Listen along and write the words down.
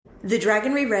The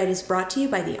Dragon Reread is brought to you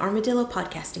by the Armadillo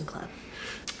Podcasting Club.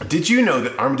 Did you know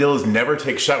that armadillos never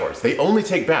take showers? They only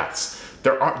take baths.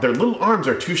 Their little arms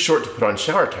are too short to put on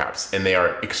shower caps, and they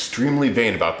are extremely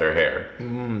vain about their hair.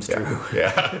 It's true.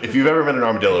 Yeah. If you've ever met an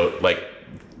armadillo,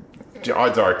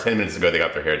 odds are 10 minutes ago they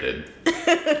got their hair did.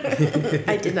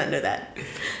 I did not know that.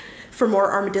 For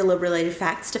more armadillo-related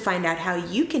facts, to find out how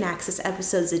you can access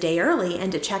episodes a day early,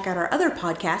 and to check out our other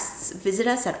podcasts, visit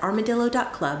us at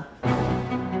armadillo.club.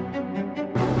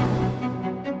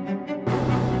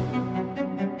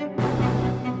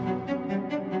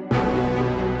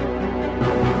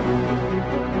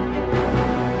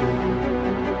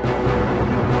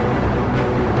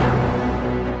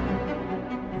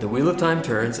 The wheel of time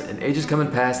turns, and ages come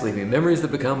and pass, leaving memories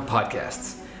that become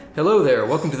podcasts. Hello there,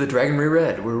 welcome to The Dragon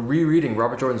Reread. We're rereading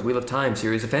Robert Jordan's Wheel of Time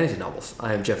series of fantasy novels.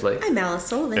 I am Jeff Lake. I'm Alice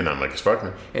Sullivan. And I'm Micah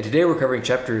Sparkman. And today we're covering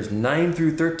chapters 9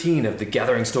 through 13 of The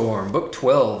Gathering Storm, book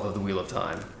 12 of The Wheel of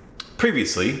Time.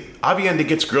 Previously, Avienda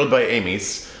gets grilled by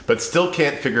Amy's, but still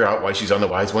can't figure out why she's on the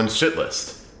Wise One's shit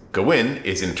list. Gawain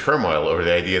is in turmoil over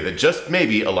the idea that just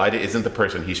maybe Elida isn't the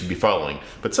person he should be following,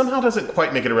 but somehow doesn't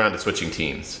quite make it around to switching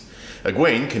teams.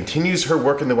 Egwene continues her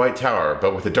work in the White Tower,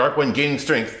 but with the Dark One gaining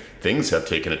strength, things have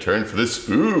taken a turn for the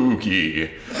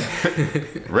spooky.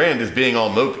 Rand is being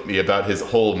all mopey about his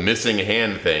whole missing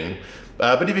hand thing,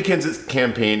 but he begins his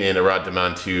campaign in Arad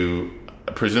Daman to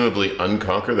presumably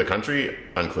unconquer the country?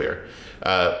 Unclear.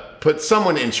 Put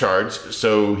someone in charge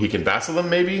so he can vassal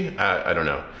them, maybe? I don't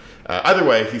know. Either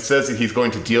way, he says that he's going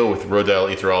to deal with Rodel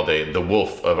Itheralde, the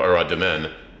wolf of Arad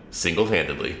Daman,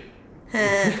 single-handedly. All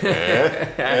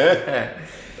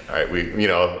right,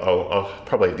 I'll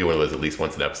probably do one of those at least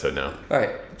once an episode now. All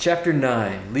right, chapter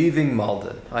 9, Leaving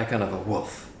Malden, Icon of a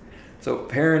Wolf. So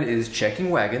Perrin is checking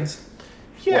wagons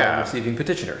while receiving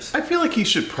petitioners. I feel like he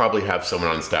should probably have someone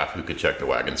on staff who could check the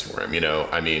wagons for him, He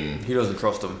doesn't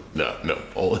trust them. No,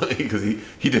 only because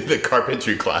he did the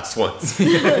carpentry class once.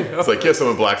 It's like, yes, I'm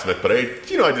a blacksmith, but I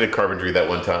did a carpentry that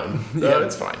one time.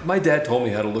 It's fine. My dad told me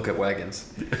how to look at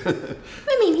wagons.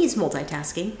 He's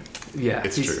multitasking. Yeah,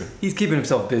 it's true. He's keeping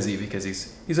himself busy because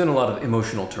he's in a lot of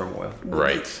emotional turmoil.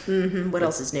 Right. Mm-hmm. What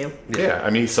else is new? Yeah,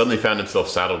 he suddenly found himself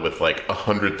saddled with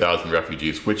 100,000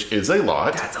 refugees, which is a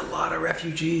lot. That's a lot of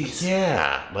refugees.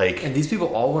 Yeah, and these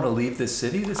people all want to leave this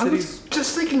city? I was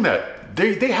just thinking that.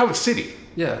 They have a city.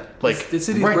 Yeah. The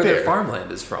city right where there. their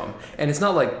farmland is from. And it's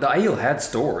not like the Aiel had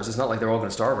stores. It's not like they're all going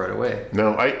to starve right away.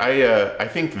 No, I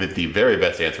think that the very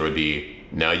best answer would be,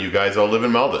 now you guys all live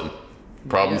in Malden.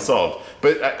 Problem solved.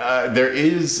 But there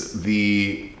is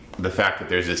the fact that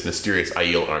there's this mysterious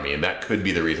Aiel army, and that could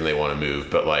be the reason they want to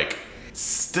move. But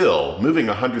still, moving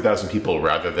 100,000 people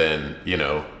rather than,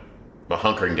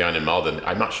 hunkering down in Malden,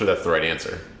 I'm not sure that's the right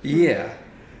answer. Yeah.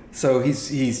 So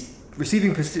he's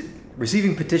receiving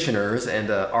petitioners, and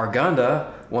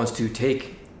Arganda wants to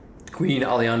take Queen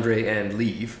Aliandre and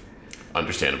leave.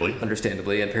 Understandably,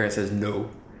 and Perrin says no.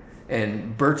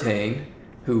 And Bertain,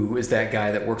 who is that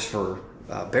guy that works for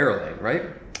Barrelane, right?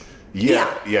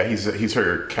 Yeah. He's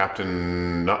her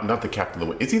captain, not the captain of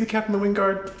the wing. Is he the captain of the wing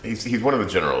guard? He's one of the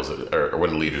generals, or one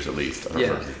of the leaders at least.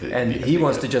 And he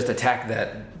wants to just attack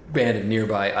that band of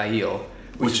nearby Aiel.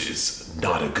 Which is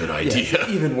not a good idea. Yeah,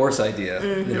 even worse idea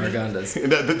than Arganda's.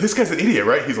 This guy's an idiot,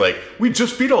 right? He's like, we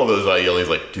just beat all those Aiel. He's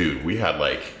like, dude, we had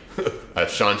a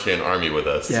Shanshan army with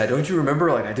us. Yeah, don't you remember?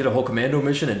 I did a whole commando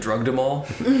mission and drugged them all.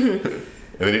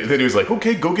 And then he was like,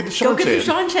 okay, go get the Shanshan. Go get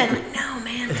the Shanshan. No,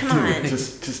 man, come on.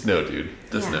 Just no, dude.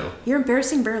 Just no. You're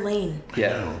embarrassing Berlane.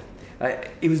 Yeah.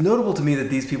 It was notable to me that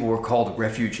these people were called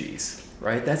refugees,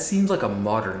 right? That seems like a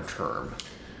modern term.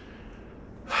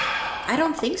 I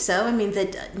don't think so.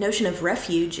 The notion of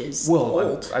refuge is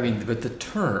old. But the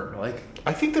term,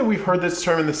 I think that we've heard this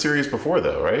term in the series before,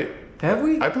 though, right? Have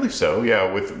we? I believe so,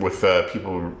 yeah, with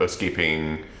people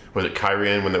escaping. Was it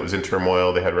Kyrian when that was in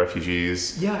turmoil? They had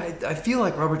refugees. Yeah, I feel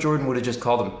like Robert Jordan would have just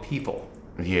called them people.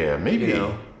 Yeah, maybe.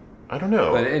 I don't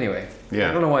know. But anyway, I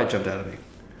don't know why it jumped out at me.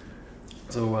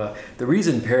 So the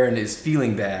reason Perrin is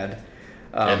feeling bad...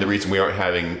 and the reason we aren't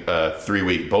having a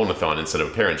 3-week Bolnathon instead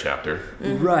of a Perrin chapter.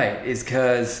 Mm-hmm. Right, is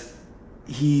because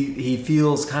he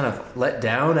feels kind of let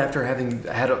down after having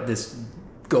had this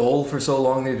goal for so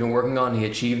long that he's been working on. He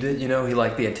achieved it, He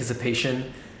liked the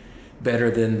anticipation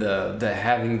better than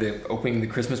the opening the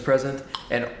Christmas present.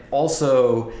 And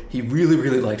also, he really,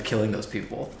 really liked killing those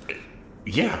people.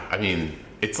 Yeah,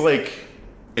 it's like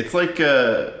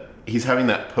he's having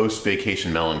that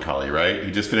post-vacation melancholy, right? He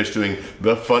just finished doing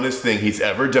the funnest thing he's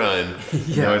ever done.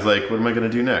 Yeah. Now he's like, what am I going to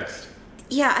do next?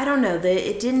 Yeah, I don't know.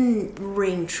 It didn't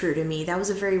ring true to me. That was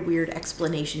a very weird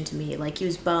explanation to me. He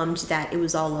was bummed that it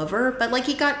was all over, but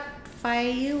he got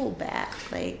Fail back.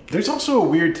 Like, there's also a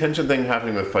weird tension thing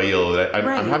happening with Fail that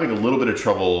I'm having a little bit of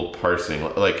trouble parsing.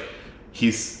 Like,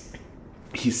 he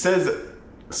says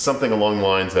something along the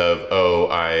lines of, "Oh,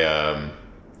 I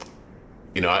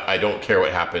don't care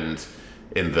what happened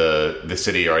in the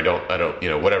city, or I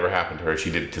don't, whatever happened to her,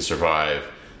 she did it to survive."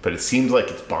 But it seems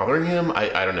like it's bothering him.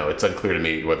 I don't know. It's unclear to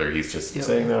me whether he's just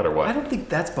saying that or what. I don't think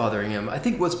that's bothering him. I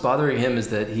think what's bothering him is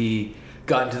that he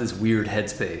got into this weird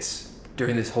headspace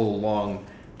during this whole long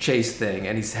chase thing,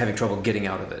 and he's having trouble getting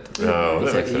out of it. Oh,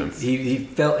 that makes sense.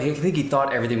 I think he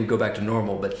thought everything would go back to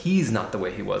normal, but he's not the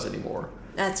way he was anymore.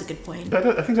 That's a good point.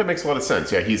 I think that makes a lot of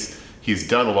sense. Yeah, he's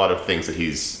done a lot of things that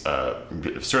he's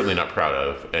certainly not proud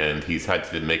of, and he's had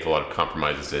to make a lot of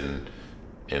compromises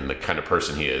in the kind of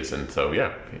person he is, and so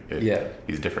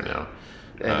he's different now.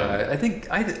 And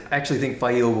I actually think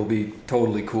Fail will be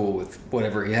totally cool with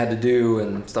whatever he had to do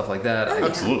and stuff like that.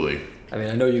 Absolutely. I mean,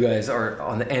 I know you guys are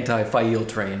on the anti-Fail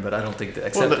train, but I don't think the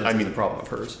acceptance is the problem of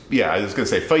hers. Yeah, I was going to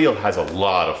say Fail has a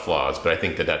lot of flaws, but I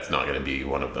think that's not going to be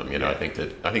one of them. I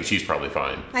think she's probably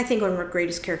fine. I think one of her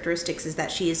greatest characteristics is that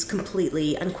she is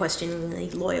completely,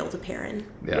 unquestioningly loyal to Perrin.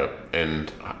 Yeah, and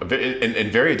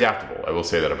very adaptable. I will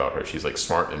say that about her. She's like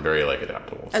smart and very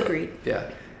adaptable. So. Agreed.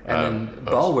 Yeah, and then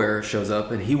Balware shows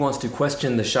up and he wants to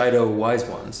question the Shido Wise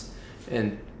Ones,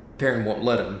 and Perrin won't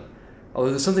let him.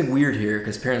 Although there's something weird here,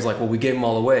 because Perrin's like, well, we gave them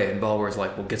all away, and Balware's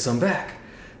like, well, get some back.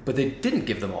 But they didn't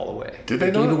give them all away. Did they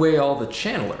not? Gave away all the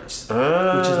channelers,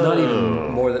 which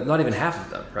is not even half of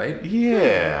them, right?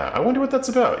 Yeah, I wonder what that's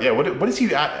about. Yeah, what is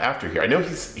he after here? I know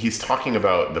he's talking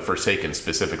about the Forsaken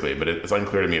specifically, but it's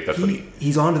unclear to me if that's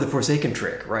he's onto the Forsaken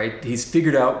trick, right? He's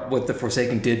figured out what the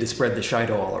Forsaken did to spread the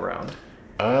Shido all around.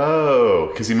 Oh,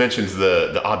 because he mentions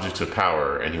the objects of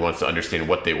power, and he wants to understand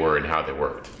what they were and how they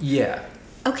worked. Yeah.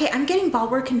 Okay, I'm getting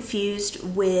Balware confused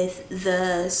with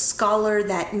the scholar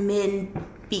that Min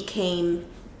became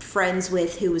friends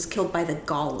with, who was killed by the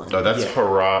golem. Oh, that's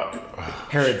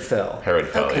Herod Fell.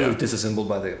 Okay. He was disassembled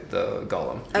by the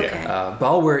golem. Okay.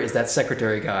 Balware is that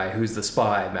secretary guy who's the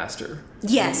spy master.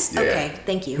 Yes, okay,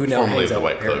 thank you. Who now formerly hangs of the out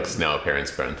White with Perrin. Cloaks, now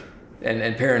Perrin's friend.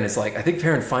 And Perrin is like, I think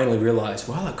Perrin finally realized,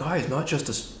 well, that guy is not just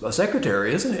a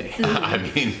secretary, isn't he? I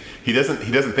mean, he doesn't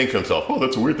think to himself, oh,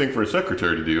 that's a weird thing for a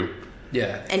secretary to do.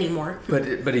 Yeah. Anymore.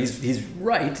 But he's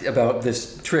right about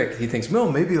this trick. He thinks, well,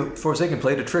 maybe a Forsaken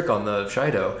played a trick on the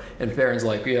Shido. And Perrin's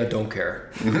like, yeah, don't care.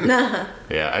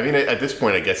 Yeah, I mean, at this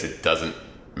point, I guess it doesn't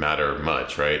matter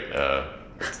much, right?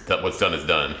 What's done is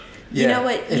done. You know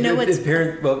what?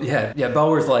 Perrin,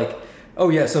 Balware's like, oh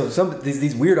yeah, so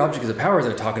these weird objects of powers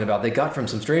they're talking about, they got from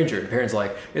some stranger. And Perrin's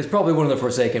like, it's probably one of the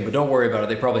Forsaken, but don't worry about it.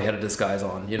 They probably had a disguise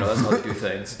on. That's how they do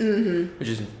things. Mm-hmm. Which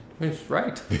is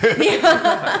right.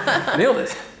 Nailed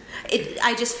it.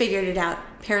 I just figured it out.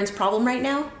 Perrin's problem right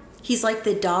now, he's like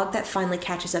the dog that finally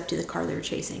catches up to the car they're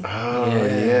chasing. Oh,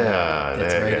 yeah.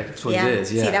 That's right. Yeah. That's what it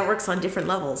is, yeah. See, that works on different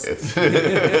levels. Oh,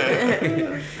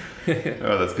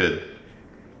 that's good.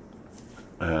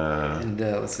 And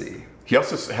let's see. He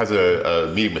also has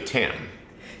a meeting with Tam.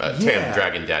 Tam,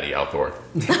 Dragon Daddy Althor.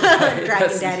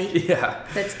 Dragon Daddy. Yeah.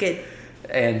 That's good.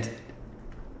 And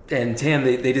Tam,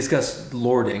 they discuss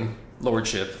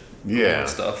lordship, Yeah. and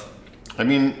stuff. I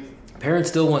mean, Perrin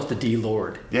still wants to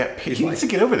de-lord. yeah, he needs to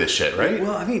get over this shit, right?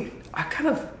 Well, I mean,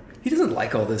 he doesn't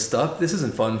like all this stuff. This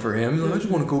isn't fun for him. He's like, I just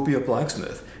want to go be a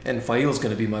blacksmith. And Fail's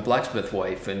going to be my blacksmith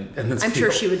wife. And I'm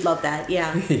sure she would love that,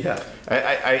 yeah. Yeah.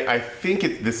 I think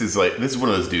this is one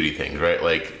of those duty things, right?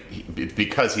 Like,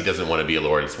 because he doesn't want to be a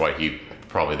lord, it's why he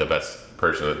probably the best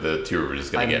person that the Two Rivers is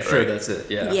going to get, I'm sure right? that's it,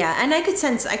 yeah. Yeah, and I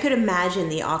could imagine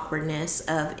the awkwardness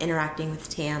of interacting with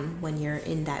Tam when you're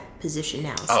in that position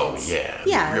now. Oh, yeah.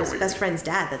 Yeah, Real his weird. best friend's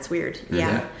dad. That's weird. Mm-hmm.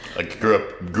 Yeah. Like,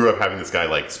 grew up having this guy,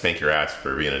 like, spank your ass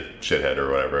for being a shithead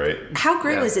or whatever, right? How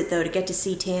great was it, though, to get to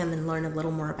see Tam and learn a little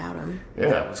more about him? Yeah.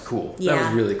 That was cool. Yeah. That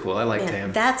was really cool. I like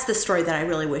Tam. That's the story that I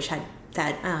really wish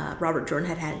that Robert Jordan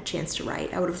had a chance to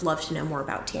write. I would have loved to know more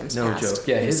about Tam's No past. joke.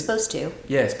 Yeah, he was supposed to.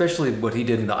 Yeah, especially what he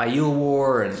did in the Aiel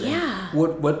War and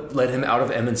what led him out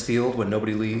of Emmons Field when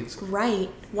nobody leaves. Right.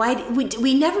 Why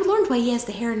we never learned why he has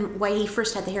the hair and why he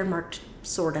first had the hair marked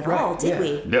sword at all, did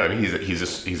we? Yeah, I mean,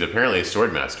 he's apparently a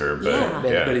sword master, but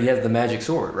But he has the magic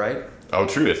sword, right? Oh,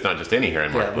 true. It's not just any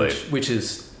heron marked blade. Which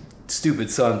his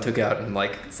stupid son took out and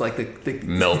it's like the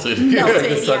Melted.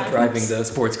 the son driving the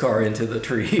sports car into the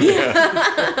tree.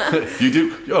 Yeah. You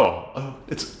do. Oh,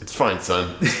 it's fine,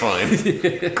 son. It's fine.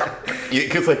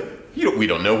 Because we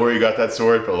don't know where he got that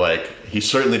sword, but like he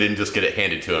certainly didn't just get it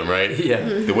handed to him, right? Yeah.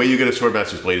 The way you get a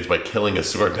swordmaster's blade is by killing a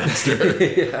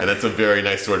swordmaster, and that's a very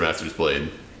nice swordmaster's blade.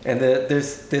 And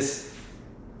there's this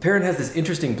Perrin has this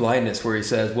interesting blindness where he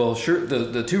says, well, sure,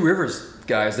 the Two Rivers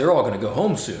guys, they're all going to go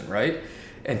home soon, right?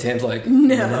 And Tam's like,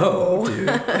 no, dude.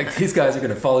 Like, these guys are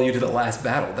going to follow you to the last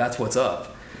battle. That's what's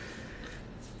up.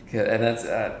 Yeah, and that's,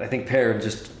 I think Perrin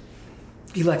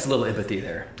he lacks a little empathy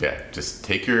there. Yeah, just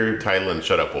take your title and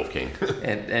shut up, Wolf King.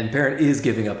 and Perrin is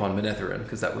giving up on Manetheren,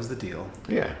 because that was the deal.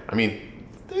 Yeah, I mean,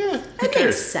 who That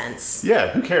cares? makes sense. Yeah,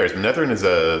 who cares? Manetheren is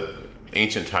an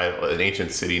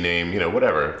ancient city name,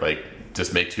 whatever. Like,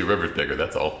 just make Two Rivers bigger,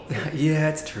 that's all. Yeah,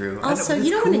 it's true. Also, it's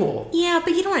you don't cool. want to. Yeah,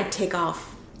 but you don't want to take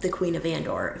off the Queen of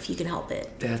Andor if you can help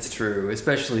it. That's true,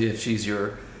 especially if she's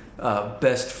your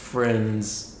best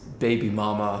friend's baby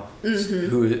mama,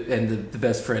 and the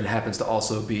best friend happens to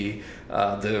also be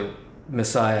the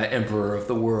Messiah Emperor of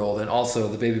the world, and also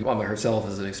the baby mama herself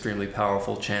is an extremely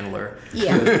powerful channeler.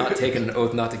 Yeah. Who has not taken an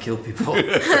oath not to kill people.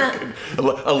 A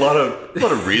lot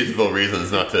of reasonable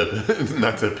reasons not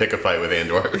to pick a fight with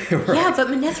Andor. Yeah, but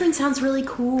Manetheren sounds really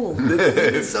cool.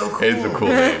 It's so cool. It's a cool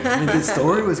name. I mean, the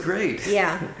story was great.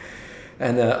 Yeah.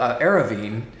 And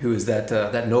Aravine, who is that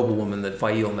noblewoman that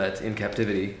Fail met in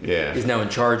captivity, is now in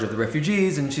charge of the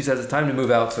refugees, and she says it's time to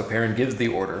move out, so Perrin gives the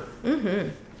order.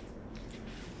 Mm-hmm.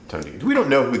 We don't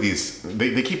know who these...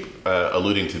 They keep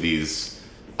alluding to these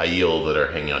Aiel that are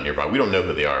hanging out nearby. We don't know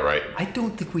who they are, right? I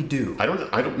don't think we do. I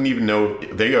don't even know...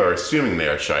 They are assuming they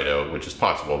are Shido, which is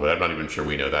possible, but I'm not even sure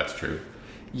we know that's true.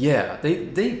 Yeah,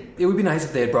 it would be nice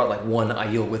if they had brought like one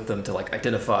Aiel with them to like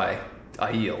identify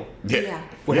Aiel. Yeah.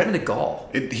 What happened to Gaul?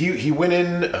 He went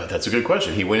in... that's a good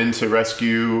question. He went in to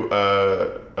rescue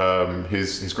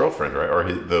his girlfriend, right?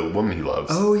 Or the woman he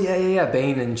loves. Oh, yeah.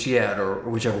 Bane and Chiad, or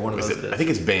whichever one of those it is. I think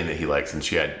it's Bane that he likes, and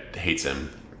Chiad hates him.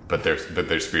 But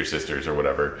they're spear sisters or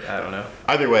whatever. I don't know.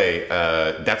 Either way,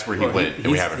 that's where he went,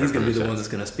 and we haven't heard He's going to be the since. one that's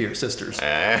going to spear sisters.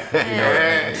 Yeah.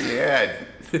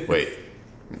 Wait.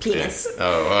 Penis.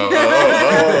 Oh,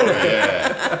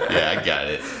 yeah. Yeah, I got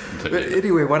it. But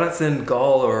anyway, why not send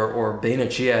Gaul or Bane and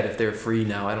Chiad if they're free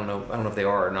now? I don't know if they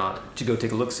are or not. To go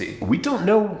take a look-see. We don't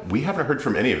know. We haven't heard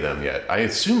from any of them yet. I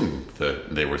assume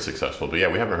that they were successful, but yeah,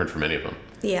 we haven't heard from any of them.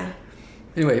 Yeah.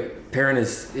 Anyway, Perrin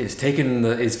is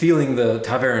feeling the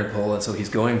Taveran pull, and so he's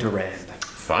going to Rand.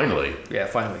 Finally. Yeah,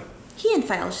 finally. He and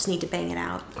Fael just need to bang it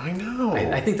out. I know.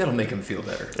 I think that'll make him feel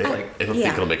better. I don't think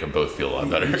it'll make them both feel a lot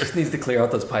better. He just needs to clear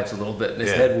out those pipes a little bit, and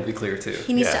his head will be clear too.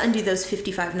 He needs to undo those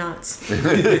 55 knots.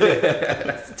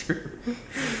 That's true.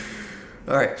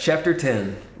 All right, Chapter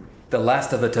 10, The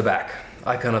Last of the Tabak,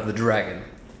 Icon of the Dragon.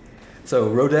 So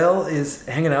Rodell is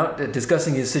hanging out,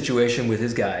 discussing his situation with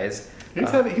his guys. He's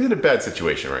in a bad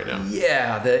situation right now.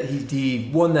 Yeah, that he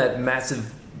won that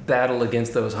massive battle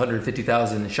against those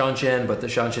 150,000 Shanshan, but the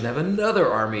Shanshan have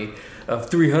another army of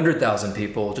 300,000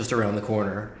 people just around the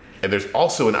corner. And there's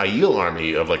also an Aiel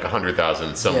army of like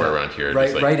 100,000 somewhere around here.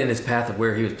 Right in his path of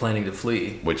where he was planning to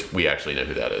flee. Which we actually know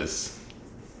who that is.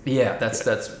 Yeah, that's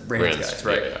Rand's guys,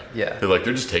 right? Yeah. They're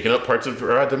just taking up parts of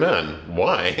Radaman.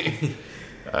 Why?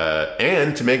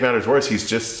 And to make matters worse, he's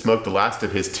just smoked the last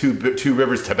of his two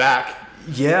rivers tobacco.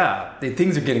 Yeah,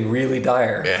 things are getting really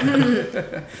dire.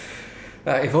 Yeah.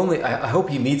 If only, I hope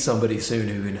he meets somebody soon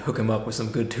who can hook him up with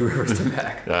some good Two Rivers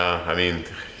tobacco. I mean,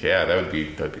 yeah, that'd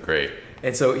be great.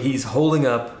 And so he's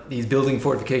building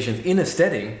fortifications in a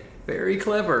steading. Very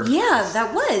clever. Yeah,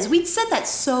 that was. We'd said that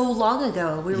so long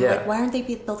ago. We were like, why aren't they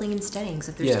building in steadings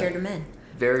if they're scared of men?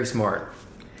 Very smart.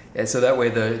 And so that way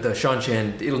the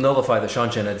Shanshan, it'll nullify the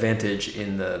Shanshan advantage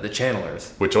in the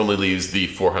channelers. Which only leaves the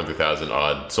 400,000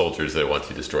 odd soldiers that want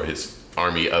to destroy his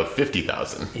army of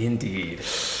 50,000. Indeed.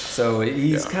 So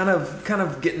he's kind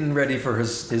of getting ready for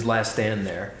his last stand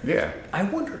there. Yeah. I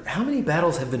wonder how many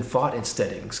battles have been fought in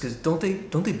steadings, because don't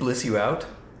they bliss you out?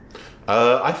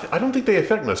 I don't think they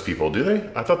affect most people, do they?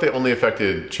 I thought they only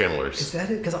affected channelers. Is that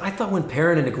it? Because I thought when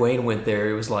Perrin and Egwene went there,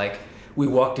 it was like we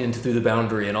walked through the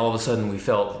boundary and all of a sudden we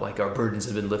felt like our burdens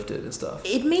had been lifted and stuff.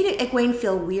 It made Egwene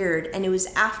feel weird, and it was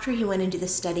after he went into the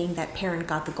steading that Perrin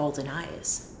got the golden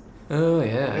eyes. Oh,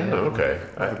 yeah. Oh, okay.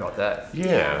 I forgot about that.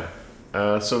 Yeah.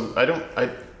 So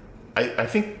I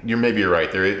think you're right.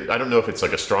 I don't know if it's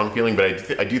like a strong feeling,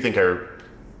 but I do think I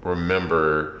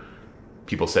remember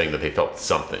people saying that they felt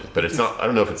something, but it's not. I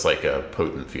don't know if it's like a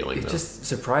potent feeling. It just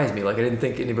surprised me. Like I didn't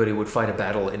think anybody would fight a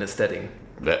battle in a steading.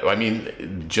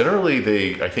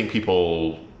 Generally, I think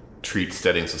people treat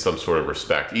steadings with some sort of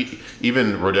respect.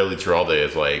 Even Rodeli Tiralde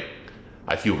is like,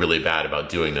 I feel really bad about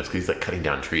doing this because he's like cutting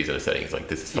down trees in a setting. He's like,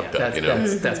 this is fucked up.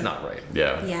 That's not right.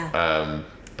 Yeah. Yeah.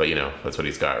 But that's what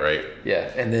he's got, right?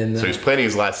 Yeah, and then so he's planning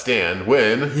his last stand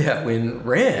when when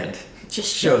Rand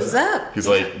just shows up. He's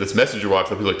like, this messenger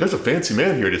walks up. He's like, there's a fancy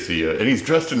man here to see you, and he's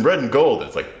dressed in red and gold.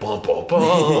 It's like, bum, bum,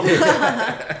 bum.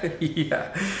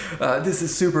 Yeah. This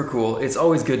is super cool. It's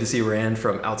always good to see Rand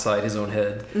from outside his own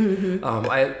head.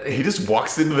 He just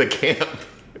walks into the camp.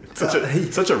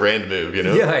 Such a Rand move, you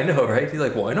know? Yeah, I know, right? He's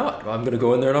like, why not? I'm going to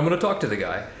go in there and I'm going to talk to the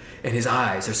guy. And his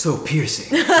eyes are so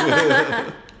piercing.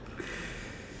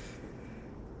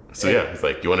 So yeah, he's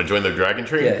like, you want to join the dragon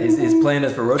train? Yeah, his plan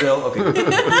is for Rodell. Okay.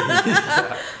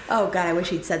 Oh god, I wish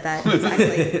he'd said that.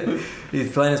 Exactly.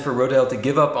 His plan is for Rodell to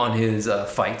give up on his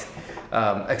fight,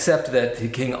 accept that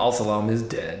King Al-Salam is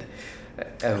dead,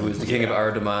 who is the king of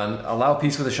Ardaman, allow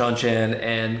peace with the Shan-Chan,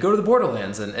 and go to the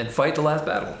Borderlands and fight the last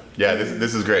battle. Yeah,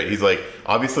 this is great. He's like,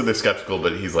 obviously they're skeptical,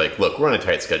 but he's like, look, we're on a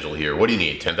tight schedule here. What do you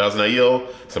need? 10,000 Aiel?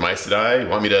 Some Aes Sedai? You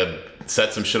want me to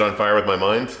set some shit on fire with my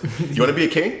mind? You want to be a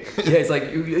king? Yeah, he's like,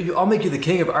 I'll make you the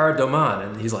king of Ardaman.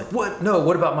 And he's like, what? No,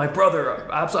 what about my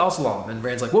brother, Al-Salam? And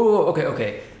Rand's like, whoa,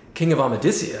 okay. King of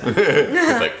Amadisia.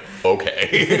 It's like,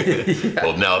 okay. Yeah.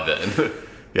 Well, now then.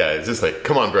 Yeah, it's just like,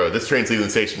 come on, bro. This train's leaving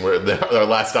the station where our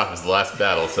last stop is the last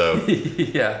battle, so.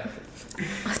 Yeah.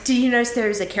 Did you notice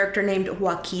there's a character named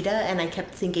Wakita, and I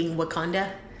kept thinking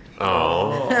Wakanda?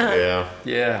 Oh, yeah.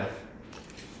 Yeah.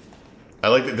 I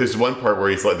like that there's one part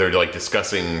where they're like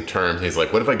discussing terms. He's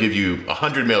like, what if I give you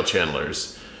 100 male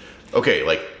channelers? Okay,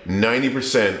 like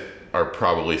 90% are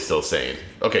probably still sane.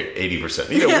 Okay,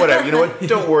 80%. Whatever. You know what?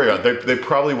 Don't worry about it. They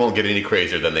probably won't get any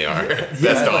crazier than they are.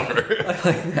 Best offer. I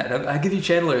like that. I give you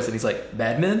channelers, and he's like,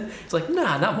 madmen? It's like,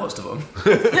 nah, not most of them.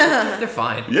 They're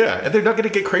fine. Yeah, and they're not going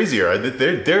to get crazier.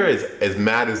 They're as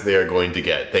mad as they are going to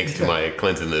get, thanks to my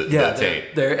cleansing the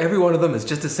taint. Every one of them is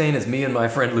just as sane as me and my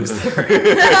friend Lucifer.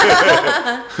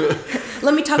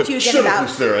 Let me talk to you again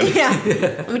about.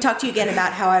 Let me talk to you again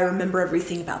about how I remember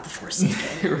everything about the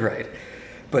Forsaken. Right.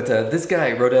 But this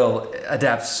guy, Rodell,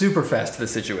 adapts super fast to the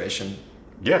situation.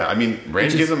 Yeah, I mean,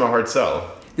 Rand gives him a hard sell.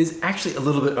 It's actually a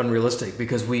little bit unrealistic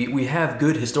because we have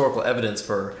good historical evidence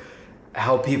for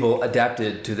how people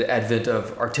adapted to the advent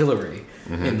of artillery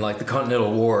in like the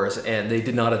Continental Wars, and they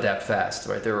did not adapt fast,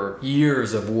 right? There were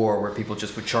years of war where people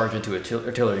just would charge into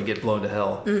artillery and get blown to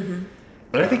hell. Mm-hmm.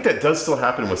 And I think that does still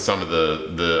happen with some of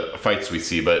the fights we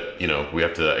see, but, we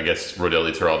have to, I guess, Rodell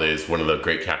Iturralde is one of the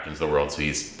great captains of the world, so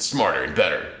he's smarter and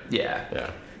better.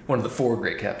 Yeah. One of the 4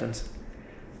 great captains.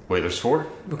 Wait, there's 4?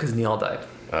 Because Niall died.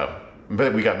 Oh.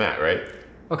 But we got Matt, right?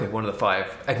 Okay, one of the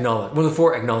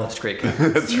 4 acknowledged great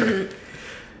captains. That's right.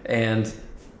 And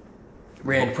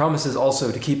Rand promises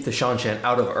also to keep the Shan-Chan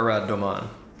out of Arad Doman.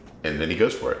 And then he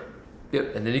goes for it.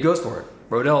 Yep, and then he goes for it.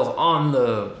 Rodell's on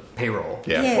the payroll.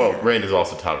 Yeah. Well, Rand is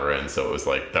also Ta'veren, so it was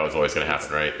like, that was always going to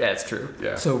happen, right? That's true.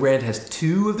 Yeah. So Rand has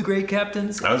 2 of the great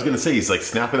captains. I was going to say, he's like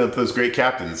snapping up those great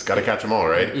captains. Got to catch them all,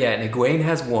 right? Yeah, and Egwene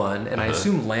has 1, and I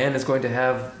assume Lan is going to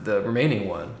have the remaining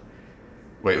 1.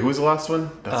 Wait, who was the last one?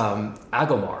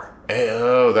 Agomar.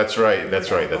 Oh, that's right.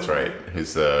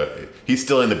 He's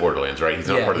still in the Borderlands, right? He's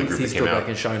not part of the group that came out.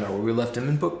 He's still back in Shinar, where we left him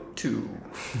in book 2.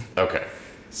 Okay.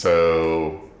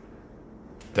 So,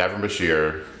 Davin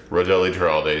Bashir, Rodell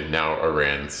Iturralde now are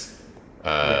Rand's.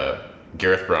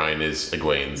 Gareth Bryan is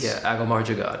Egwene's. Yeah, Agomar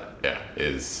Jagad. Yeah,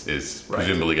 is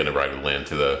presumably going to ride with Lan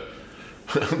to the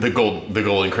the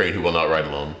golden crane who will not ride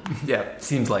alone. Yeah,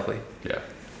 seems likely. Yeah.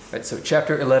 Right, so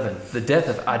chapter 11, the death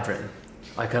of Adren,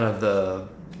 icon of the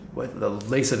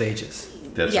lace of ages.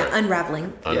 That's right.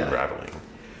 Unraveling. Unraveling.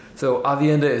 So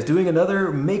Avienda is doing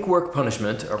another make-work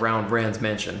punishment around Rand's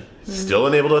mansion. Still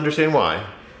unable to understand why.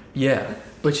 Yeah,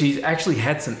 but she's actually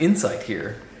had some insight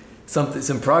here.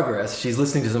 Some progress. She's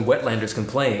listening to some wetlanders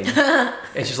complain.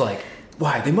 And she's like,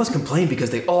 why, they must complain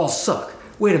because they all suck.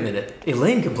 Wait a minute,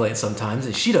 Elaine complains sometimes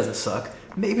and she doesn't suck.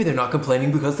 Maybe they're not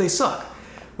complaining because they suck.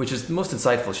 Which is the most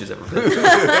insightful she's ever been.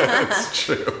 That's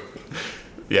true.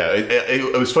 Yeah,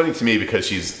 it was funny to me because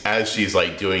she's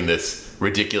like doing this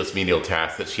ridiculous menial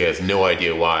task that she has no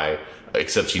idea why,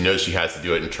 except she knows she has to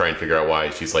do it and try and figure out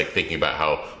why. She's like thinking about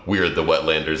how weird the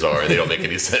wetlanders are and they don't make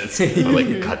any sense. I'm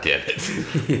like, God damn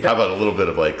it. Yeah. How about a little bit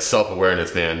of like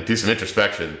self-awareness, man? Do some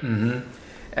introspection.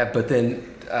 Mm-hmm. But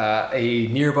then a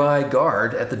nearby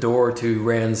guard at the door to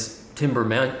Rand's timber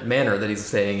manor that he's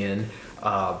staying in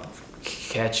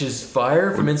catches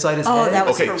fire from inside his head. That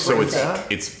was okay, horrific. so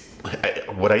it's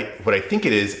what I think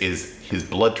it is his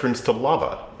blood turns to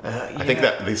lava. I think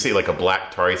that they say like a black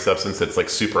tarry substance that's like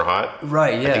super hot.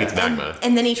 Right, yeah. I think it's magma.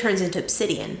 And then he turns into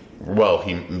obsidian. Well,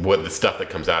 the stuff that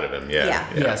comes out of him,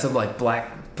 Yeah, some like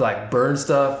black burn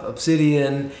stuff,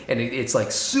 obsidian, and it's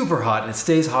like super hot, and it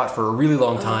stays hot for a really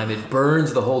long time. It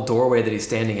burns the whole doorway that he's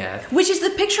standing at. Which is the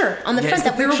picture on the front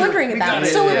that we were wondering about.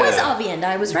 So it was Avienda,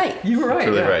 I was right. You were right. That's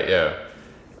really right, yeah.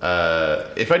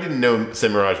 If I didn't know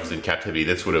Semiraj was in captivity,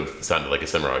 this would have sounded like a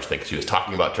Semiraj thing, because she was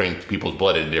talking about turning people's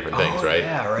blood into different things, right?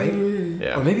 Yeah, right?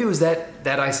 Yeah. Or maybe it was that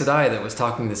Aes Sedai that was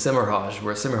talking to Semiraj,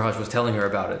 where Semiraj was telling her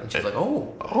about it. And she's like,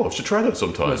 oh. Oh, I should try that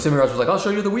sometime. Well, Semiraj was like, I'll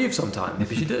show you the weave sometime.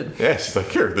 Maybe she did. Yeah, she's like,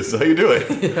 here, this is how you do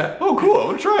it. Yeah. Oh, cool, I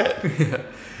want to try it. Yeah.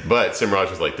 But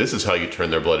Semiraj was like, this is how you turn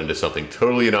their blood into something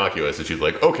totally innocuous. And she's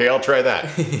like, okay, I'll try that.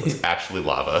 It's actually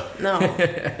lava. No.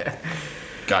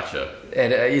 Gotcha.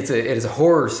 And it is a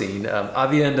horror scene.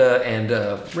 Avienda and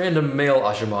random male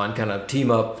Ashaman kind of team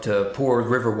up to pour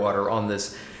river water on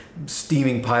this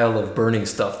steaming pile of burning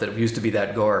stuff that used to be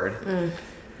that guard.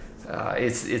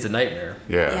 It's a nightmare.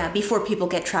 Yeah, before people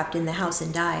get trapped in the house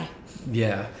and die.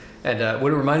 Yeah. And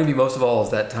what it reminded me most of all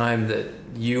is that time that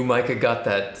you, Micah, got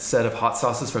that set of hot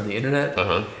sauces from the internet,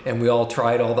 and we all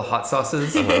tried all the hot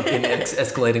sauces in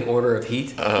escalating order of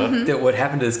heat. That what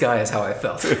happened to this guy is how I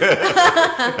felt.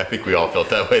 I think we all felt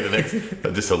that way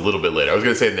just a little bit later. I was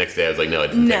going to say the next day. I was like, no, it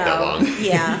didn't take that long.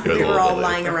 Yeah, we were all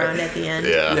lying around at the end.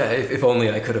 Yeah. Yeah, if only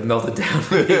I could have melted down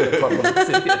the puddle of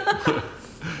obsidian.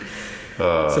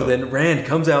 So then Rand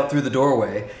comes out through the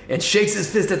doorway and shakes his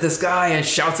fist at the sky and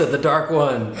shouts at the Dark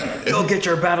One, "You'll get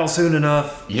your battle soon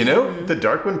enough." You know, the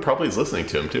Dark One probably is listening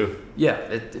to him too.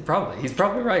 Yeah, probably. He's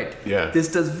probably right. Yeah.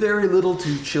 This does very little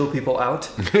to chill people out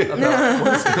about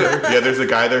what's there. Yeah, there's a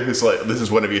guy there who's like, this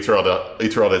is one of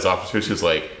Yturalda's officers who's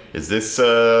like, is this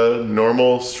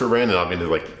normal for Rand? And I'll be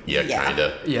like, yeah,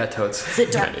 kinda. Yeah, totes. The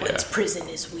Dark One's prison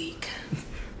is weak.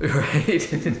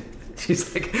 Right?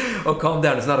 She's like, oh, calm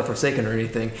down. It's not a Forsaken or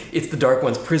anything. It's the Dark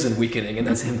One's prison weakening, and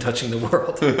that's him touching the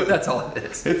world. That's all it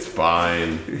is. It's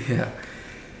fine. Yeah.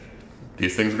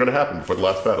 These things are going to happen before the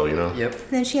last battle, you know? Yep.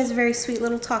 Then she has a very sweet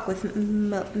little talk with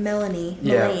Melanie.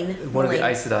 Yeah. Melaine. One of the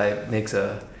Aes Sedai makes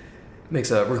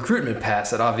a recruitment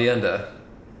pass at Avienda,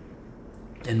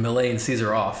 and Melaine sees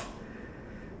her off.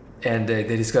 And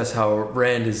they discuss how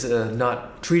Rand is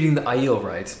not treating the Aiel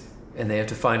right. And they have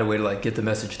to find a way to get the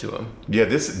message to him. Yeah,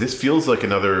 this feels like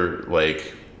another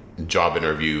job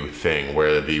interview thing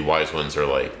where the wise ones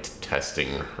are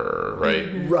testing her, right?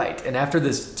 Mm-hmm. Right. And after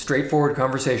this straightforward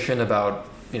conversation about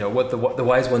what the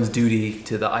wise one's duty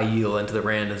to the Aiel and to the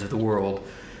Rand and to the world,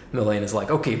 Melaine is like,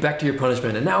 okay, back to your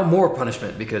punishment, and now more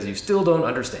punishment because you still don't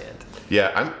understand.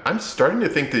 Yeah, I'm starting to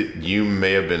think that you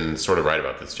may have been sort of right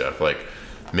about this, Jeff.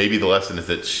 Maybe the lesson is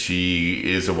that she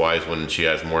is a wise one and she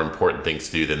has more important things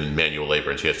to do than manual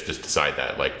labor, and she has to just decide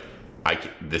that. I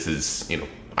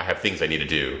have things I need to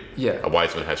do. Yeah. A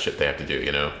wise one has shit they have to do,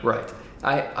 Right.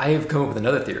 I have come up with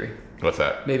another theory. What's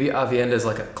that? Maybe Avienda is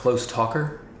like a close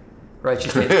talker. Right, she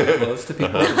stays too close to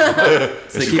people.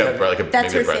 So she's got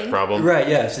maybe a breath problem. Right,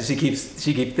 yeah. So they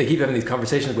keep having these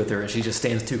conversations with her, and she just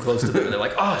stands too close to them, and they're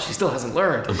like, "Oh, she still hasn't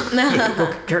learned.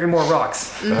 Go carry more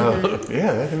rocks." Mm-hmm.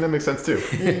 Yeah, I think that makes sense too.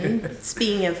 Mm-hmm.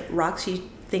 Speaking of rocks, she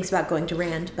thinks about going to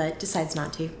Rand, but decides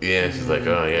not to. Yeah, she's like,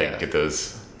 "Oh yeah, get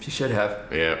those." She should have.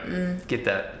 Yeah, get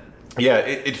that. Yeah,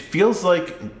 it feels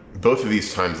like both of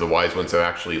these times the wise ones have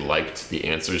actually liked the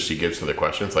answers she gives to the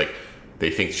questions, they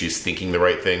think she's thinking the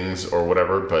right things or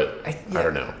whatever, but I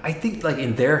don't know. I think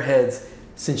in their heads,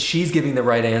 since she's giving the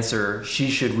right answer,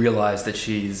 she should realize that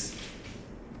she's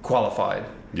qualified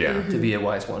to be a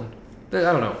wise one. I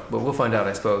don't know, but we'll find out,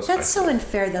 I suppose. That's so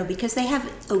unfair, though, because they have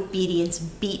obedience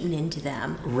beaten into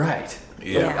them. Right.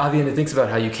 Yeah. Avienda thinks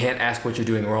about how you can't ask what you're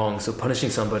doing wrong, so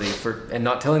punishing somebody and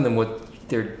not telling them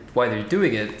why they're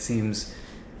doing it seems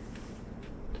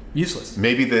useless.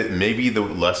 Maybe the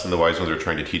lesson the wise ones are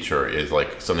trying to teach her is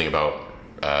something about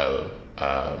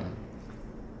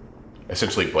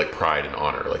essentially pride and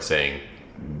honor, saying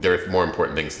there are more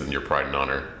important things than your pride and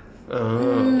honor.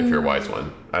 If you're a wise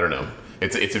one, I don't know.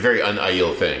 It's a very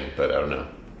un-Aiel thing, but I don't know.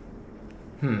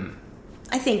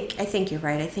 I think you're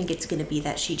right. I think it's going to be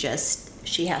that she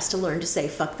has to learn to say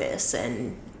fuck this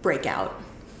and break out.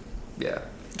 Yeah.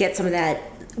 Get some of that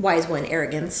wise one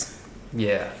arrogance.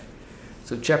 Yeah.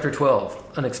 So chapter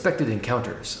 12, Unexpected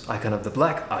Encounters, Icon of the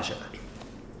Black Aja.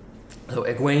 So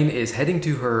Egwene is heading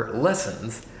to her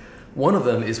lessons. One of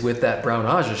them is with that brown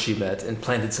Aja she met and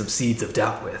planted some seeds of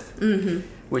doubt with. Mm-hmm.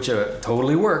 Which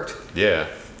totally worked. Yeah.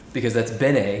 Because that's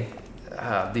Bene,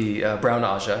 the brown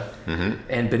Aja. Mm-hmm.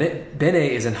 And Bene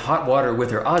is in hot water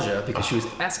with her Aja because she was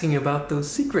asking about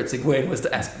those secrets Egwene was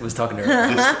talking to her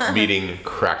about. This meeting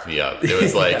cracked me up. It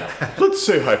was let's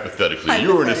say hypothetically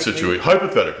you were in a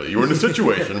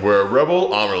situation where a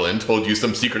rebel Amerlin told you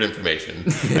some secret information,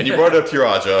 and you brought it up to your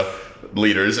Aja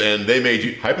leaders, and they made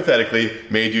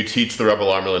you teach the rebel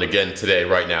Amerlin again today,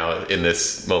 right now, in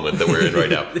this moment that we're in right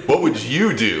now. What would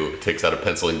you do? Takes out a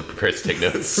pencil and prepares to take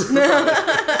notes.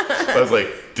 I was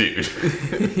like, dude.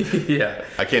 Yeah.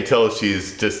 I can't tell if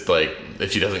she's just like,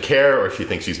 if she doesn't care or if she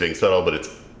thinks she's being subtle, but it's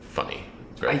funny.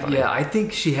 It's very funny. Yeah, I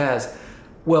think she has.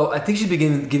 Well, I think she's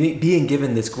being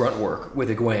given this grunt work with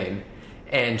Egwene,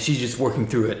 and she's just working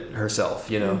through it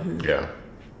herself, you know? Mm-hmm. Yeah.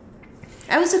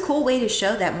 That was a cool way to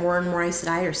show that more and more Aes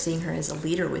Sedai are seeing her as a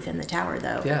leader within the tower,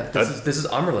 though. Yeah, this is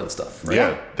Amerlin stuff, right?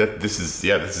 Yeah, this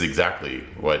is exactly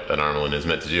what an Armelin is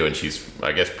meant to do, and she's,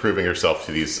 I guess, proving herself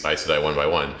to these Aes Sedai one by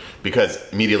one. Because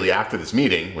immediately after this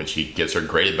meeting, when she gives her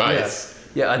great advice,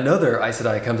 Yeah, another Aes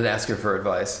Sedai comes and asks her for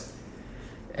advice,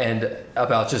 and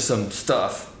about just some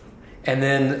stuff. And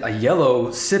then a yellow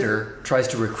sitter tries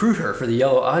to recruit her for the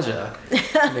yellow Aja.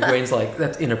 And Egwene's like,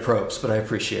 that's inappropriate, but I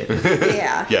appreciate it.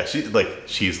 Yeah. yeah,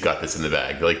 she's got this in the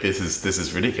bag. Like this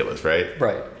is ridiculous, right?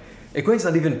 Right. Egwene's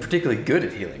not even particularly good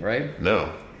at healing, right?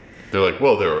 No, they're like,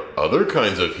 well, there are other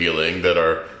kinds of healing that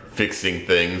are fixing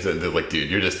things, and they're like, dude,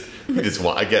 you just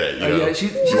want. I get it.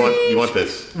 You want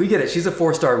this. We get it. She's a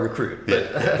 4-star recruit,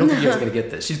 but I don't think you guys are going to get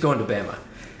this. She's going to Bama.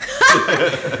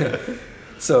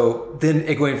 So then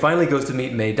Egwene finally goes to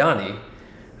meet Maidani,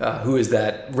 who is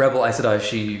that rebel Aes Sedai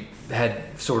she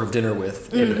had sort of dinner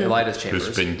with in Elida's chambers.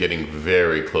 Who's been getting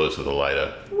very close with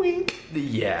Elida. Wink.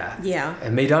 Yeah. Yeah.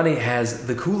 And Maidani has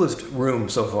the coolest room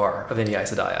so far of any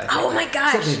Aes Sedai, I think. Oh my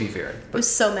gosh. Except maybe Viren. It was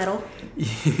so metal.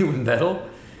 Metal?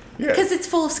 Yeah. Because it's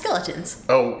full of skeletons.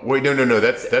 Oh wait, no.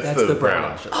 That's the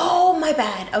brown. Aja. Oh, my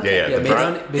bad. Okay. Yeah, the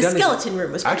brown. The skeleton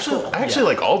room was pretty cool. I actually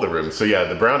like all the rooms. So yeah,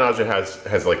 the brown Aja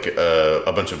has like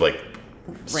a bunch of like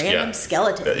Random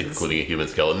skeletons. including a human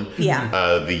skeleton.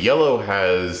 Yeah. The yellow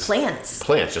has Plants,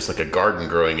 just like a garden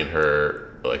growing in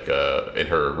her in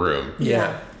her room.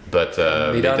 Yeah. But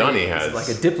Maidani has is like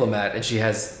a diplomat, and she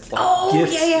has like Oh,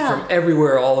 gifts yeah. from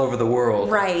everywhere, all over the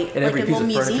world. Right, And every like a piece of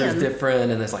little furniture is museum.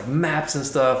 different, and there's like maps and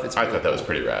stuff. It's I really thought that was cool.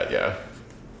 pretty rad. Yeah.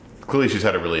 Clearly, she's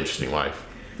had a really interesting life.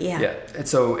 Yeah. Yeah. And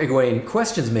so Egwene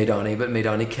questions Maidani, but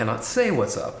Maidani cannot say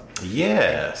what's up.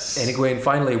 Yes. And Egwene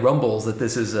finally rumbles that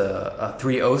this is a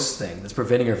 3 oaths thing that's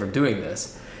preventing her from doing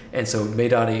this. And so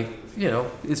Maidani,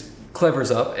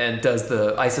 clevers up and does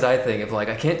the Aes Sedai thing of like,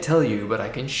 I can't tell you, but I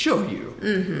can show you.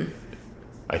 Mm-hmm.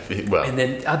 I think. Well. And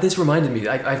then this reminded me,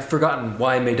 I've forgotten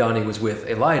why Maidani was with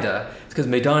Elida. It's because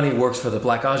Maidani works for the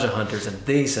Black Aja Hunters, and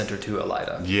they sent her to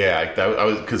Elida. Yeah,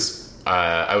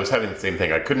 I was having the same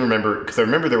thing. I couldn't remember because I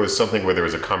remember there was something where there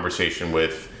was a conversation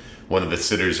with one of the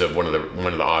sitters of one of the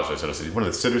Ajas. And I was like, one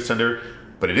of the sitters sent her,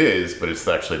 but it's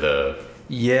actually the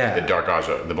Dark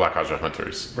Aja, the Black Aja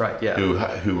Hunters, Right, yeah.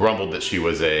 who rumbled that she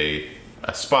was a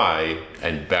spy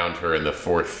and bound her in the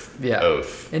 4th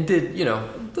oath. And did, a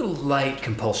little light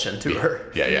compulsion to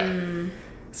her. Yeah.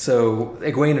 So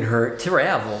Egwene and her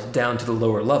travel down to the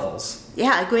lower levels.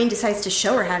 Yeah, Egwene decides to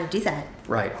show her how to do that.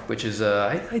 Right, which is,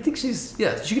 I think she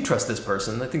can trust this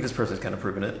person. I think this person's kind of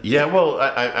proven it. Yeah, well,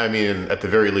 I mean, at the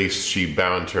very least, she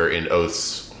bound her in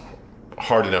oaths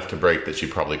hard enough to break that she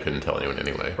probably couldn't tell anyone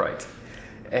anyway. Right.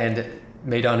 And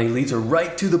Maidani leads her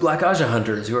right to the Black Aja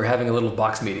Hunters, who are having a little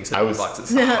box meeting.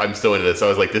 Boxes. I'm still into this. I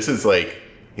was like, this is like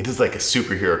a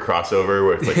superhero crossover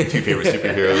where it's like the two favorite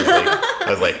superheroes. I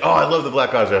was like, oh, I love the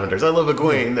Black Aja Hunters. I love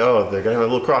Egwene. Oh, they're gonna have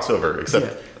a little crossover.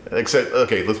 Except,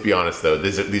 okay, let's be honest though.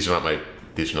 These are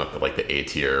not like the A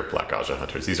tier Black Aja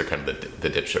Hunters. These are kind of the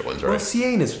dipshit ones, right? Well,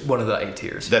 Siain is one of the A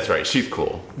tiers. That's right. She's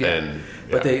cool. Yeah.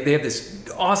 But they have this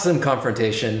awesome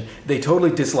confrontation. They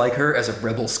totally dislike her as a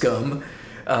rebel scum.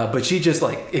 But she just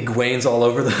like Egwene's all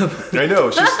over them. I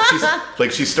know. She's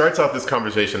like, she starts off this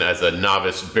conversation as a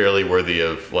novice, barely worthy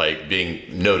of like being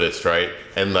noticed, right?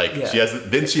 And like she has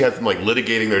them like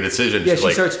litigating their decision. Yeah, She's she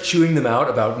like, starts chewing them out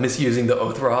about misusing the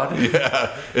oath rod.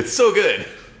 Yeah, it's so good.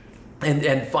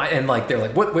 And like they're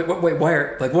like, wait, why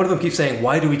are like one of them keeps saying,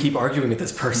 why do we keep arguing with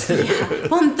this person? Yeah.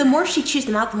 Well, the more she chews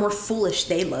them out, the more foolish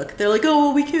they look. They're like, oh,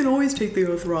 well, we can't always take the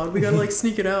oath rod. We gotta like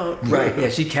sneak it out. Right. Yeah.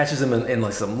 She catches them in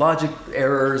like some logic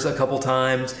errors a couple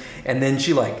times, and then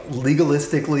she like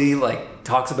legalistically like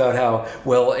talks about how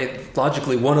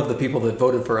logically one of the people that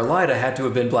voted for Elida had to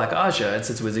have been Black Aja, and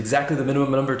since it was exactly the minimum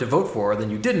number to vote for,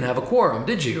 then you didn't have a quorum,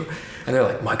 did you? And they're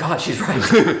like, my God, she's right.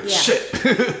 Shit.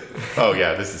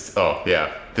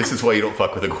 This is why you don't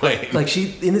fuck with Egwene. Like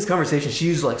in this conversation, she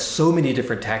used like so many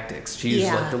different tactics. She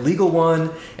used like the legal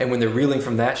one, and when they're reeling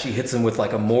from that, she hits them with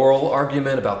like a moral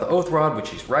argument about the oath rod, which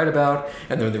she's right about.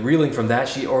 And then when they're reeling from that,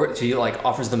 she like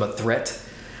offers them a threat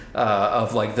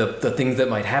of like the things that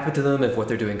might happen to them if what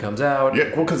they're doing comes out.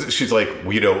 Yeah, well, because she's like,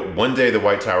 one day the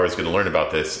White Tower is going to learn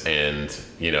about this, and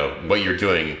what you're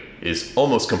doing is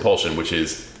almost compulsion, which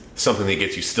is something that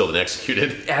gets you still and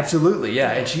executed. Absolutely,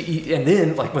 yeah. And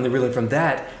then like when they're reeling from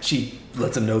that, she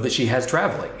lets them know that she has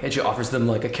traveling, and she offers them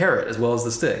like a carrot as well as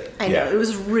the stick. I know, it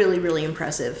was really, really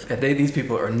impressive. And these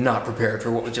people are not prepared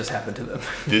for what would just happen to them.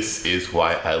 This is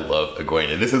why I love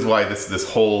Egwene, and this is why this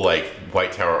whole like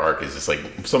White Tower arc is just like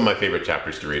some of my favorite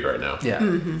chapters to read right now. Yeah.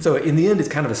 So in the end, it's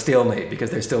kind of a stalemate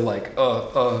because they're still like,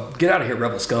 get out of here,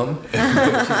 rebel scum. She's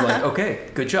like, okay,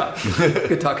 good job,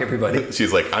 good talk, everybody.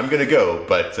 She's like, I'm gonna go,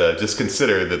 but just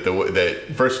consider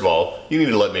that first of all, you need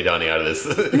to let Maidani out of this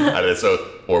oath,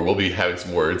 or we'll be having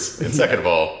some words. And second of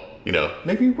all,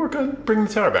 maybe work on bringing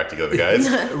the tower back together, guys.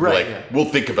 Right. We'll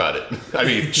think about it. I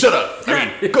mean, shut up.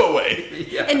 I mean, go away.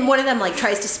 Yeah. And one of them like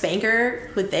tries to spank her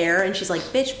with air, and she's like,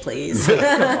 "Bitch, please."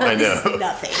 I know. This is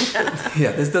nothing.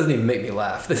 Yeah, this doesn't even make me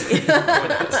laugh.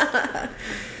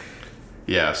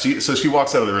 Yeah. She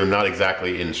walks out of the room, not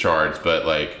exactly in shards, but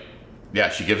like. Yeah,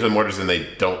 she gives them orders and they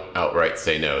don't outright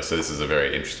say no. So this is a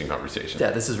very interesting conversation.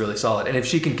 Yeah, this is really solid. And if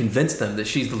she can convince them that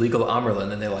she's the legal Amyrlin,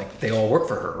 then they all work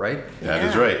for her, right? That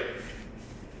is right.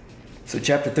 So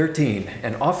chapter 13,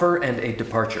 an offer and a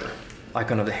departure.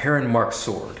 Icon of the heron marked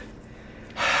sword.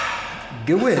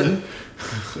 Gawain.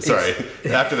 Sorry.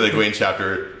 After the Egwene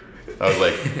chapter, I was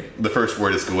like, the first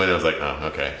word is Gawain. I was like,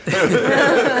 oh, okay.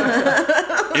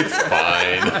 It's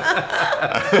fine.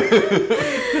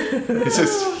 It's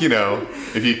just,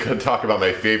 if you could talk about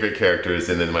my favorite characters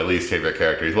and then my least favorite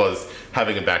characters, well,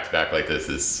 having a back-to-back like this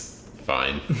is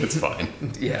fine. It's fine.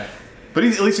 Yeah. But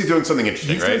at least he's doing something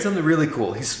interesting, He's right? doing something really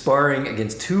cool. He's sparring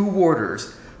against two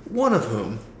warders, one of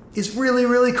whom is really,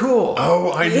 really cool.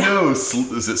 Oh, I know.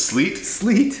 Is it Sleet?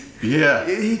 Sleet. Yeah.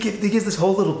 He gives this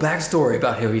whole little backstory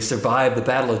about how he survived the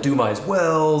Battle of Dumai's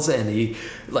Wells, and he,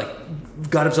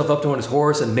 got himself up on his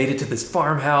horse and made it to this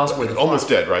farmhouse where almost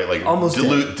dead, right? Like almost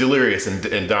dead. Delirious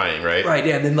and dying, right? Right,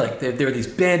 yeah, and then there were these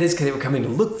bandits because they were coming to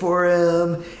look for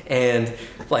him, and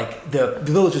the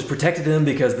villagers protected him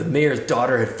because the mayor's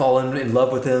daughter had fallen in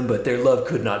love with him, but their love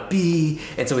could not be,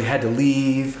 and so he had to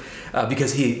leave.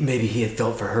 Because he had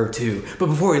felt for her too, but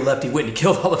before he left, he went and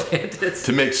killed all the bandits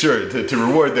to make sure to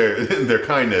reward their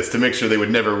kindness, to make sure they would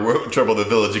never trouble the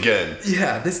village again.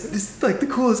 Yeah, this is like the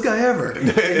coolest guy ever.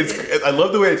 I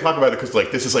love the way they talk about it because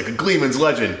this is like a Gleeman's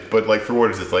legend, but for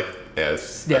Warders it's like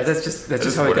that's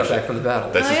just how he got back from the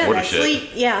battle. That's just Warder shit. Sleet,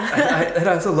 yeah. And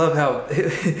I also love how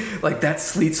that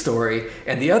Sleet story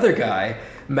and the other guy.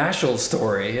 Mashel's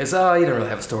story is, he didn't really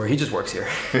have a story. He just works here.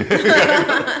 the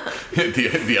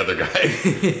other guy.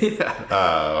 Yeah.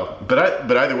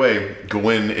 But either way,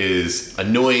 Gawain is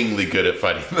annoyingly good at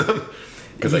fighting them.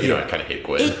 Because I kind of hate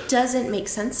Gawain. It doesn't make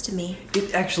sense to me.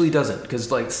 It actually doesn't. Because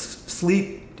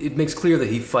Sleet, it makes clear that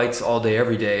he fights all day,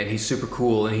 every day, and he's super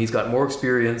cool, and he's got more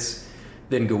experience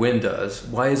than Gawain does.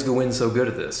 Why is Gawain so good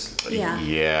at this? Yeah.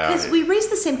 Yeah. Because we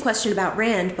raised the same question about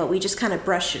Rand, but we just kind of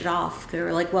brushed it off. They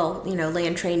were like, well,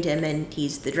 Lan trained him and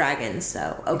he's the dragon,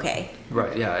 so okay.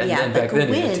 Right, yeah. And back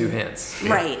then he had two hands.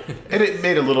 Right. And it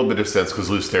made a little bit of sense because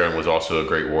Lews Therin was also a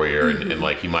great warrior and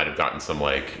he might have gotten some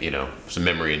some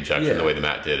memory injection the way the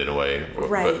Matt did in a way.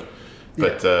 Right.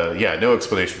 But no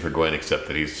explanation for Gawain except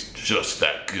that he's just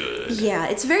that good. Yeah,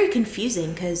 it's very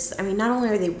confusing because, not only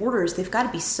are they warders, they've got to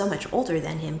be so much older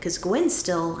than him because Gawain's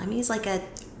still, he's like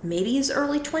maybe his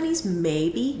early 20s,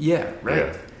 maybe. Yeah,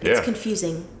 right. It's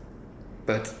confusing.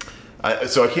 But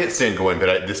so I can't stand Gawain,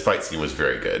 but this fight scene was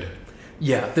very good.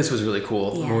 Yeah, this was really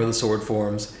cool. Yeah. More of the sword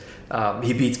forms.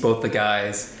 He beats both the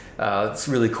guys. It's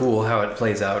really cool how it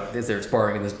plays out as they're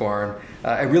sparring in this barn.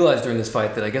 I realized during this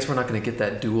fight that I guess we're not going to get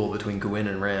that duel between Gawain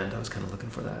and Rand. I was kind of looking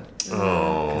for that.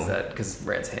 Oh. Because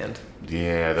Rand's hand.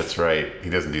 Yeah, that's right. He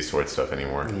doesn't do sword stuff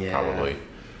anymore, probably.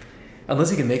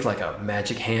 Unless he can make a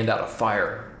magic hand out of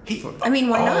fire. Why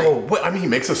not? Oh, he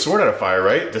makes a sword out of fire,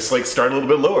 right? Just start a little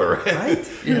bit lower, right?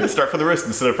 Right? Yeah. Start from the wrist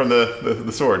instead of from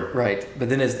the sword. Right. But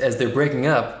then as they're breaking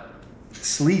up,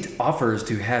 Sleet offers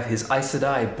to have his Aes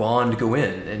Sedai bond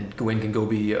Gawain, and Gawain can go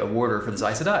be a warder for this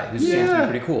Aes Sedai, who seems to be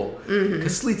pretty cool.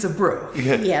 Because Sleet's a bro.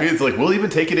 Yeah. It's like, we'll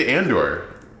even take you to Andor,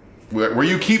 where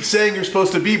you keep saying you're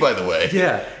supposed to be, by the way.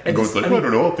 Yeah. And Gawain's like, I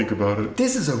don't know, I'll think about it.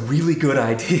 This is a really good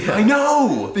idea. I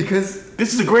know! Because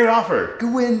this is a great offer.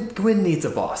 Gawain needs a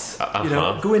boss.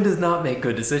 Gawain does not make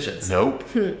good decisions. Nope.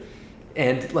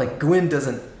 And Gawain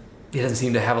doesn't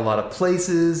seem to have a lot of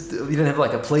places. He doesn't have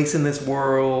a place in this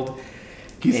world.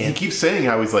 He keeps saying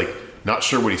how he's not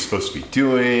sure what he's supposed to be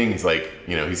doing. He's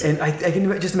he's. And I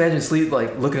can just imagine Sleet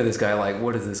looking at this guy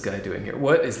what is this guy doing here?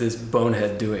 What is this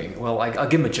bonehead doing? Well, I'll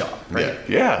give him a job, right?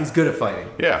 Yeah. He's good at fighting.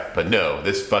 Yeah, but no,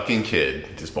 this fucking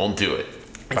kid just won't do it.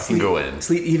 Fucking go in.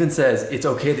 Sleet even says it's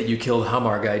okay that you killed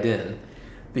Hamar Gaiden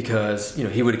because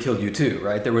he would have killed you too,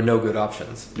 right? There were no good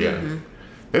options. Yeah.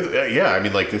 Yeah, I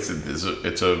mean, like it's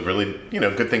a really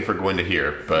good thing for Gwen to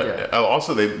hear. But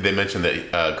also they mentioned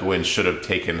that Gwen should have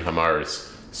taken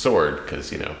Hamar's sword because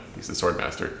he's the sword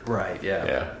master. Right. Yeah.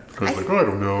 Yeah. Gwen's like, I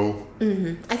don't know.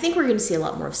 Mm-hmm. I think we're going to see a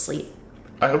lot more of Sleet.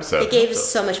 I hope so. They gave us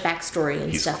so much backstory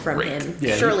and stuff from him.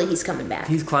 Yeah, Surely he's coming back.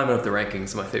 He's climbing up the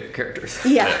rankings of my favorite characters.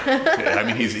 Yeah. I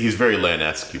mean, he's very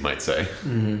Lan-esque, you might say.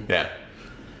 Mm-hmm. Yeah.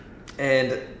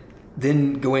 And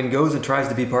then Gwen goes and tries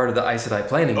to be part of the Aes Sedai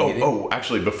planning meeting. Oh,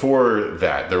 actually, before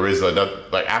that, there is another,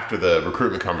 after the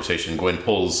recruitment conversation, Gwen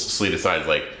pulls Sleet aside,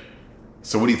 like,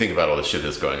 so what do you think about all this shit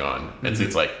that's going on? And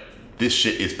Sleet's like, this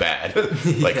shit is bad.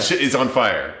 Shit is on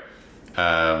fire.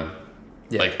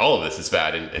 Like, all of this is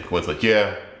bad. And Gwen's like,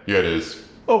 yeah, it is.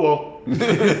 Oh, well.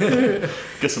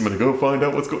 Guess I'm going to go find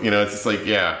out what's going on. It's just like,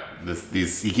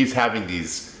 he keeps having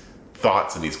these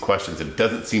thoughts and these questions, and it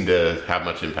doesn't seem to have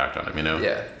much impact on him,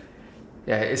 Yeah.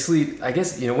 Yeah, Sleet, I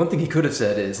guess, one thing he could have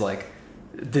said is, like,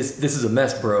 this is a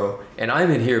mess, bro, and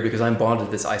I'm in here because I'm bonded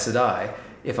to this Aes Sedai.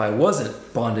 If I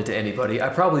wasn't bonded to anybody, I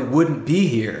probably wouldn't be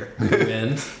here,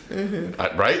 Gwen.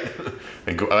 Right?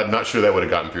 And I'm not sure that would have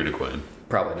gotten through to Gwen.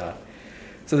 Probably not.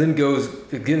 So then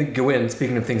Gwen,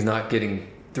 speaking of things not getting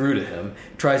through to him,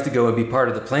 tries to go and be part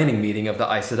of the planning meeting of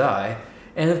the Aes Sedai,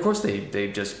 and of course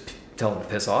they just tell him to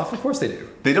piss off. Of course they do.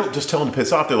 They don't just tell him to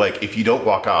piss off. They're like, if you don't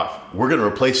walk off, we're going to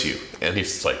replace you. And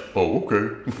he's just like, oh,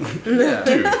 okay.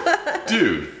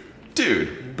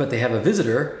 Dude. But they have a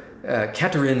visitor,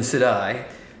 Katarine Sedai,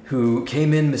 who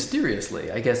came in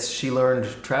mysteriously. I guess she learned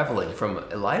traveling from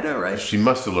Elida, right? She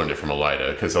must have learned it from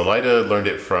Elida, because Elida learned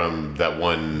it from that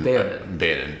one...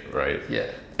 Bayonet, right?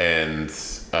 Yeah. And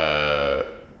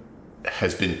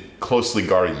has been closely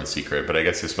guarding the secret, but I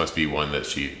guess this must be one that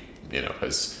she,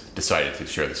 has decided to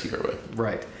share the secret with.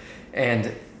 Right.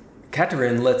 And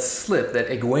Katarine lets slip that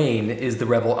Egwene is the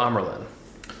rebel Amerlin.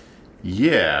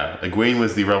 Yeah, Egwene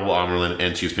was the rebel Amerlin,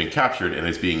 and she's been captured and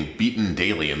is being beaten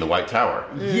daily in the White Tower.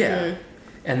 Mm-hmm. Yeah.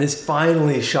 And this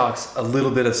finally shocks a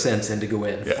little bit of sense into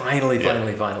Gwen. Yeah. Finally.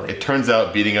 It turns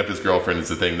out beating up his girlfriend is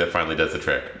the thing that finally does the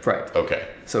trick. Right. Okay.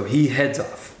 So he heads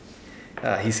off.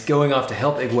 He's going off to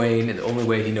help Egwene in the only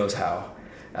way he knows how.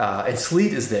 And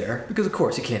Sleet is there, because of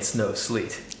course you can't snow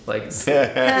Sleet. Like, I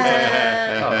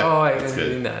didn't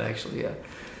mean that, actually, yeah.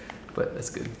 But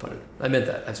that's good. I meant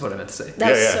that. That's what I meant to say.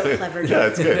 That's so clever. Yeah,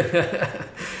 that's good.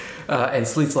 And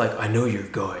Sleet's like, I know you're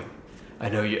going. I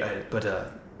know you, but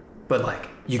like,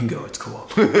 you can go. It's cool.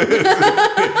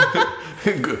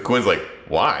 Gwen's like,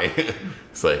 why?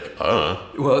 It's like,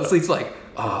 Well, Sleet's like,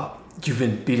 you've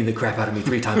been beating the crap out of me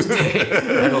 3 times a day.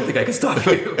 And I don't think I can stop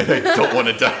you. And I don't want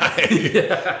to die.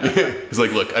 Yeah. He's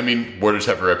like, look, I mean, warders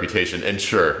have a reputation, and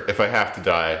sure, if I have to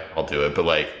die, I'll do it. But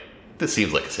like, this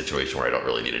seems like a situation where I don't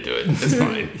really need to do it. It's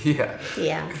fine. Yeah.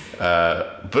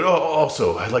 But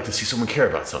also, I'd like to see someone care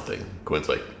about something. Gwen's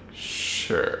like,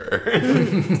 sure.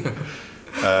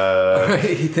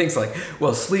 He thinks like,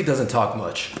 well, Sleet doesn't talk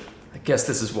much. I guess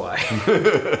this is why.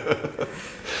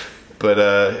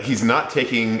 But he's not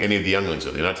taking any of the younglings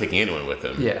with him. He's not taking anyone with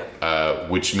him. Yeah.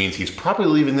 Which means he's probably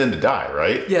leaving them to die,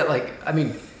 right? Yeah,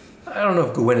 I don't know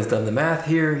if Gwen has done the math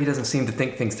here. He doesn't seem to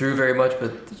think things through very much,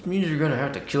 but this means you're going to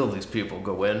have to kill these people,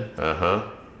 Gwen. Yeah.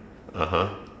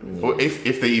 Well,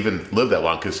 if they even live that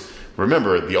long, because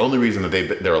remember, the only reason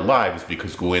that they're alive is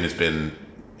because Gwen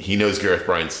he knows Gareth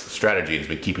Bryant's strategy and has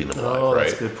been keeping them alive, right?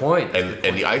 That's a good point.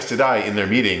 And the Aes Sedai in their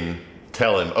meeting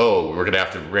tell him, we're going to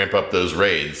have to ramp up those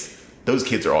raids. Those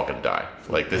kids are all going to die.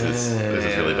 Like, this is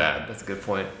really bad. That's a good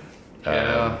point.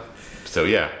 So,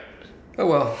 yeah. Oh,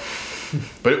 well.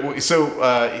 But we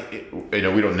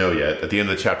don't know yet. At the end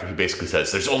of the chapter, he basically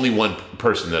says, there's only one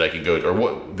person that I can go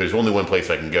to, there's only one place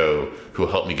I can go who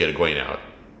will help me get Egwene out.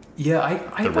 Yeah,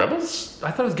 I the Rebels?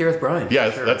 I thought it was Gareth Bryant. Yeah,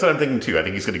 sure. That's what I'm thinking, too. I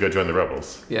think he's going to go join the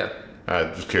Rebels. Yeah.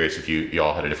 Just curious if you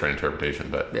all had a different interpretation,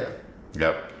 but... Yeah.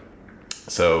 Yep.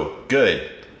 So, good.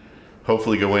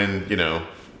 Hopefully Gwen,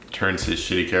 turns his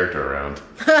shitty character around.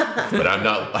 But I'm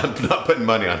not putting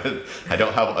money on it. I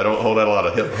don't hold out a lot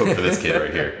of hope for this kid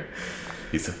right here.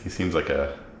 He seems like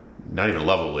a not even a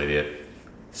lovable idiot.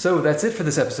 So that's it for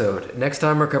this episode. Next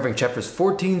time we're covering chapters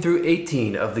 14 through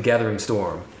 18 of The Gathering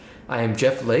Storm. I am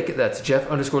Jeff Lake. That's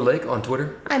Jeff_Lake on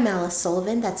Twitter. I'm Alice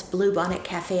Sullivan. That's Blue Bonnet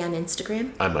Cafe on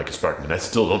Instagram. I'm Micah Sparkman. I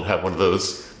still don't have one of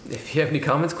those. If you have any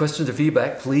comments, questions, or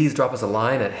feedback, please drop us a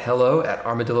line at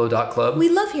hello@armadillo.club. We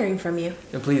love hearing from you.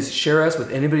 And please share us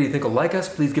with anybody you think will like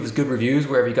us. Please give us good reviews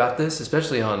wherever you got this,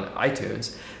 especially on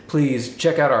iTunes. Please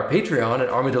check out our Patreon at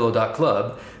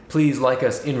armadillo.club. Please like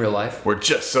us in real life. We're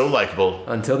just so likable.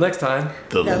 Until next time,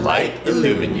 the light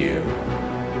illumine you.